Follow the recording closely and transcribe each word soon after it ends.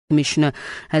Commissioner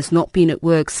has not been at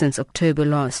work since October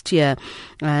last year.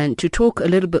 And to talk a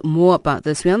little bit more about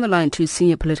this, we're on the line to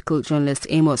senior political journalist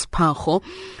Amos Phago.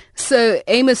 So,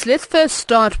 Amos, let's first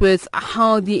start with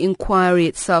how the inquiry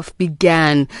itself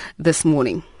began this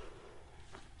morning.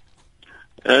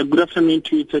 Good afternoon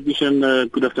to you, Tradition.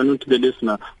 Good afternoon to the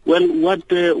listener. Well, what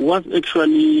was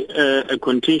actually a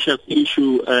contentious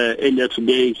issue earlier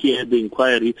today here at the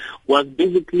inquiry was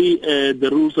basically the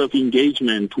rules of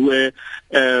engagement, where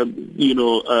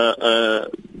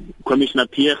Commissioner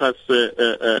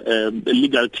Phiyaga's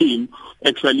legal team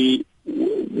actually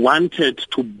wanted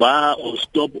to bar or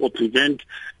stop or prevent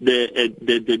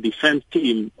the defense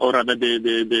team, or rather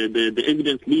the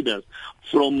evidence leaders,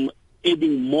 from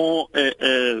adding more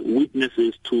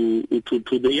witnesses to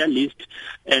their list,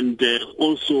 and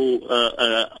also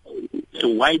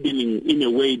widening in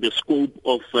a way the scope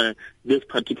of this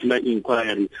particular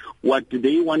inquiry. What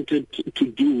they wanted to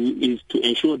do is to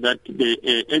ensure that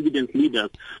the evidence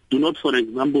leaders do not, for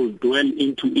example, dwell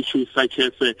into issues such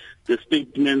as the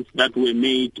statements that were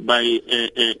made by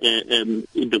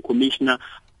the commissioner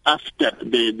after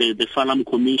the Farlam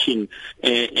Commission,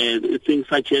 things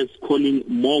such as calling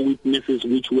more witnesses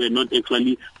which were not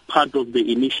actually part of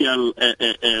the initial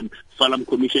Farlam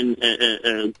Commission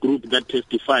group that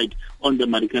testified on the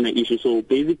Marikana issue. So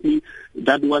basically,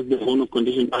 that was the bone of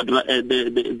contention. But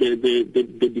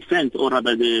the defense, or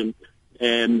rather the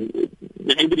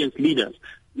evidence leaders,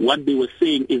 what they were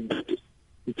saying is that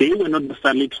they were not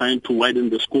necessarily trying to widen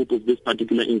the scope of this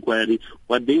particular inquiry.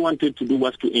 What they wanted to do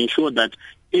was to ensure that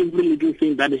every little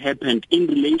thing that happened in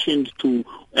relation to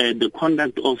the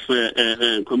conduct of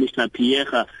Commissioner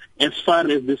Phiyaga, as far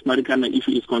as this Marikana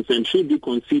issue is concerned, should be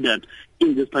considered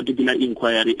in this particular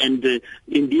inquiry. And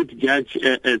indeed, Judge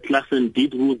Klassen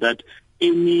did rule that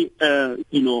any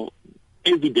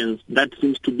evidence that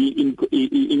seems to be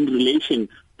in relation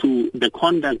to the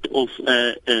conduct of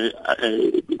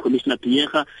Commissioner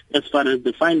Phiyaga, as far as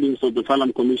the findings of the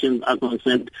Farlam Commission are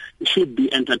concerned, should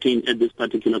be entertained at this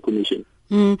particular commission.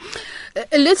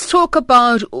 Let's talk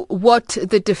about what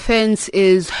the defense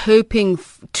is hoping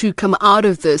to come out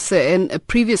of this. In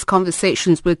previous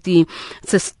conversations with the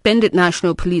suspended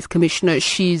National Police Commissioner,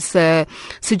 she's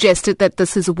suggested that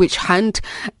this is a witch hunt.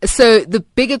 So the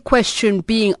bigger question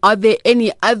being, are there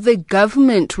any other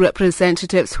government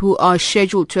representatives who are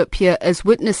scheduled to appear as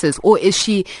witnesses, or is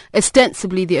she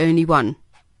ostensibly the only one?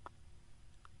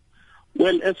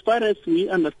 Well, as far as we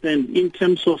understand, in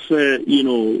terms of,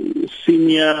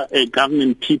 senior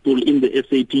government people in the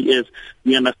SAPS,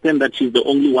 we understand that she's the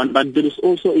only one. But there is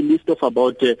also a list of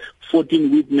about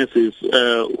 14 witnesses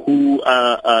who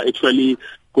are actually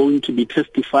going to be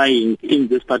testifying in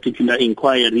this particular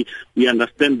inquiry. We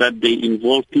understand that they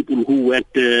involve people who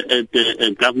worked at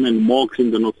the government morgues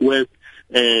in the Northwest,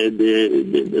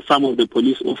 some of the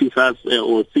police officers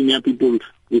or senior people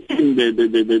within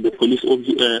the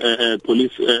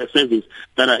police service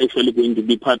that are actually going to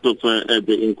be part of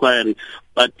the inquiry.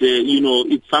 But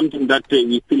it's something that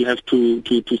we still have to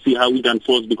see how it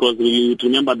unfolds, because you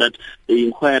remember that the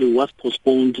inquiry was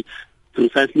postponed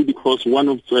precisely because one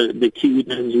of the key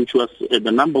witnesses, which was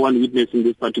the number one witness in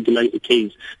this particular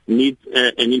case, needs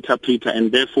an interpreter,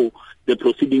 and therefore the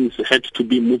proceedings had to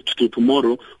be moved to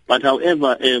tomorrow. But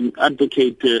however,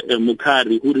 Advocate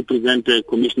Mukari, who represents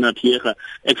Commissioner Phiyaga,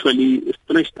 actually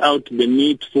stretched out the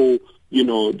need for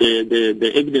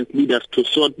the evidence leaders to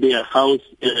sort their house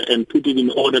and put it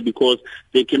in order, because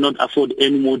they cannot afford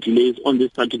any more delays on this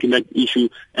particular issue,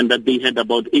 and that they had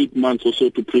about 8 months or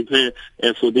so to prepare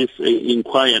for this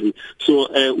inquiry. So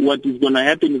what is going to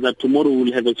happen is that tomorrow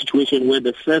we'll have a situation where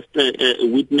the first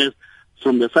witness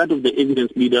from the side of the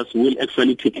evidence leaders will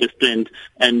actually take a stand,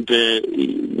 and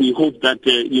we hope that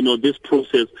this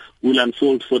process will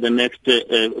unfold for the next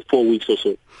 4 weeks or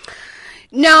so.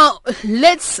 Now,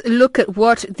 let's look at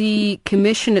what the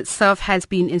commission itself has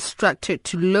been instructed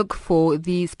to look for.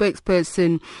 The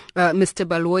spokesperson, Mr.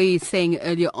 Baloyi, saying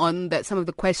earlier on that some of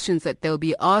the questions that they'll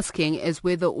be asking is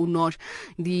whether or not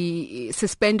the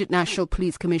suspended National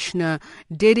Police Commissioner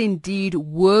did indeed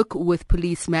work with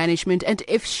police management, and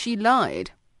if she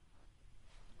lied.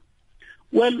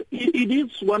 Well, it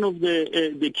is one of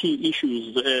the key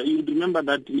issues. You remember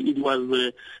that it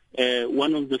was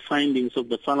one of the findings of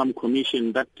the Farlam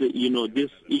Commission that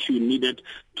this issue needed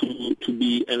to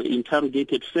be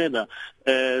interrogated further.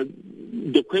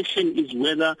 The question is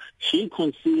whether she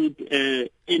concealed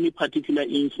any particular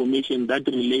information that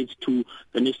relates to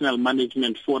the National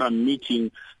Management Forum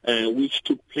meeting, which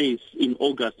took place in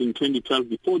August in 2012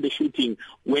 before the shooting,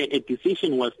 where a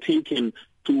decision was taken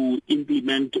to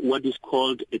implement what is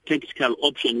called a tactical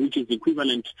option, which is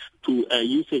equivalent to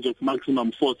usage of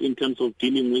maximum force in terms of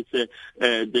dealing with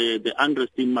the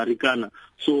unrest in Marikana.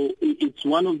 So it's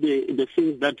one of the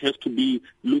things that has to be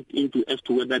looked into as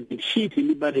to whether did she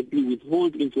deliberately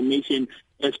withhold information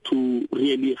as to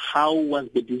really how was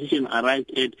the decision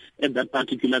arrived at that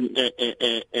particular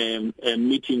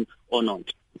meeting or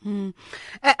not. Mm.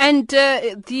 And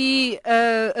the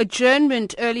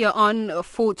adjournment earlier on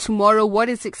for tomorrow, what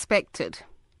is expected?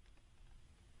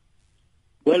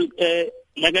 Well,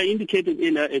 like I indicated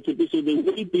earlier, so there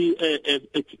will be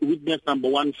a witness number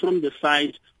one from the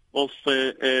side of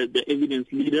the evidence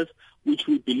leaders, which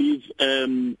we believe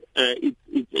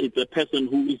it's a person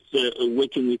who is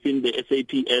working within the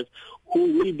SAPS,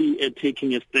 who will be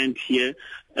taking a stand here.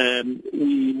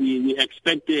 We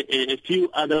expect a few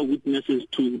other witnesses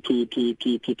to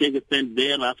take a stand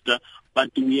thereafter,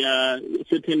 but we are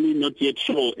certainly not yet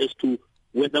sure as to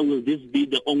whether will this be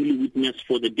the only witness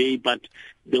for the day. But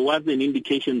there was an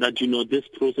indication that this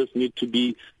process needs to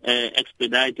be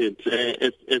expedited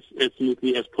as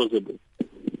smoothly as possible.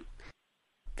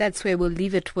 That's where we'll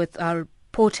leave it with our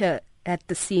reporter at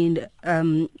the scene,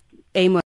 Amos.